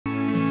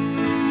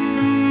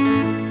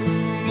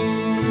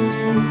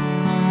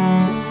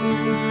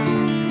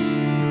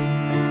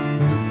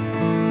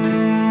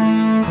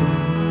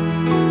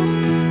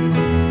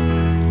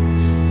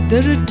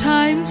There are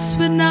times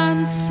when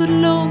I'm so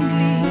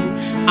lonely,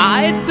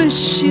 I'd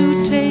wish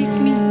you'd take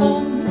me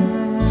home.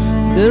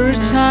 There are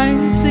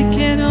times I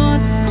cannot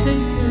take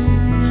it,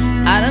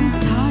 and I'm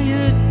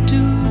tired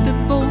to the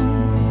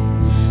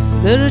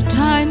bone. There are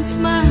times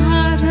my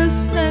heart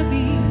is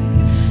heavy,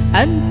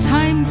 and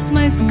times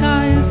my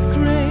sky is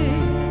grey.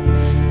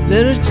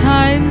 There are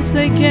times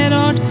I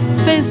cannot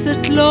face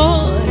it,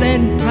 Lord,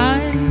 and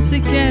times I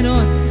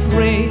cannot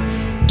pray.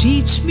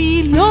 Teach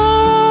me, Lord,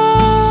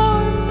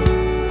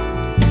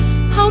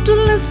 how to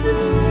listen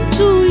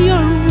to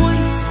your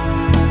voice,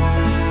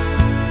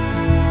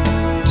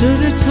 to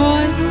the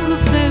toil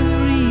of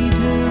every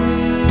day.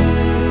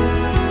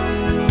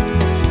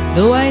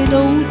 Though I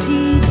know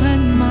deep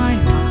in my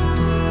heart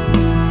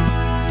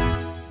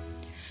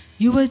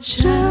you are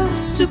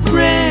just a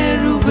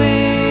prayer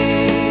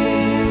away.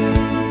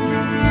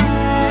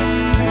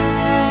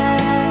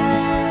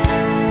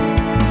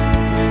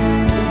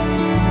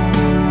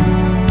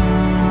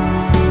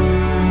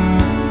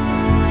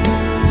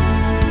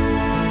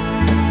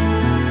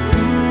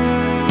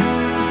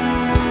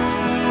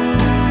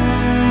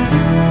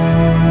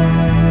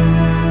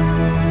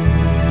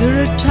 There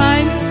are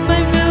times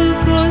my will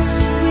grows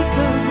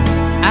weaker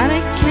and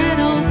I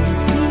cannot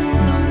see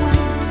the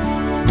light.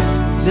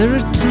 There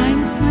are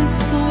times my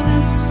soul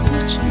is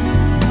searching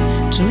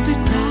through the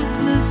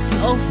darkness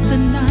of the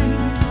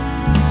night.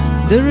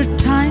 There are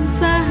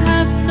times I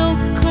have no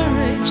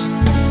courage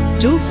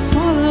to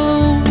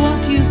follow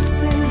what you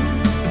say.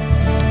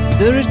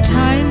 There are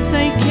times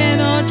I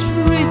cannot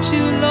reach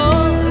you,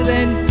 Lord,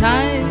 and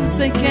times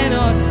I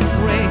cannot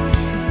pray.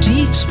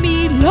 Teach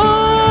me, Lord,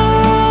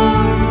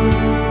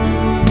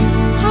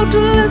 how to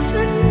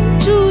listen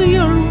to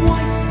your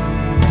voice,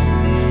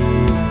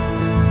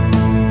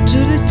 to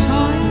the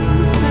toil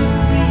of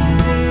every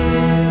day.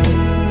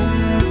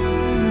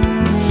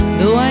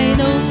 Though I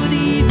know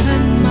deep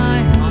in my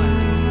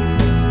heart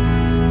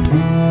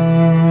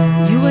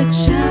you are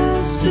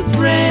just a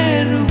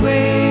prayer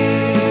away.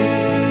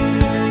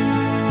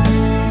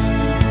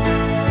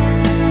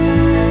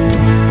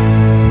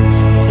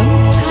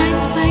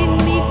 Sometimes I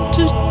need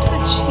to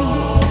touch you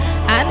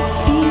and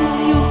feel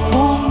your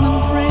warm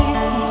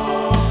embrace.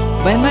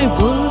 When my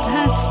world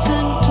has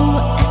turned to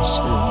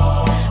ashes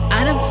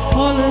and I've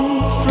fallen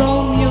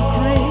from your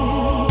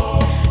grace,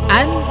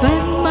 and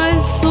when my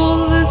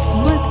soul is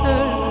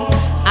withered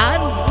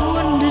and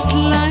wounded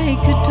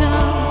like a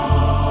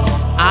dove,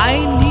 I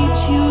need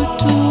you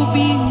to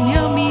be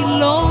near me,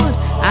 Lord,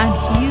 and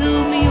heal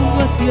me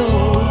with your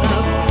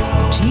love.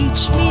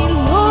 Teach me,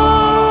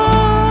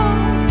 Lord,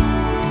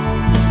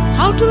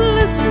 how to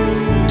listen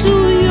to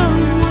your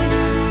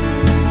voice,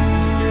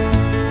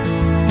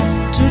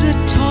 to the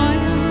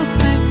toil of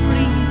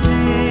every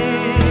day.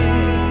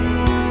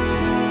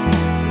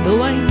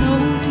 Though I know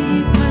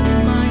deep in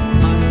my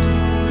heart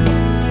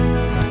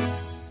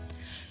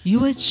you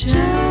are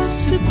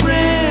just a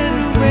prayer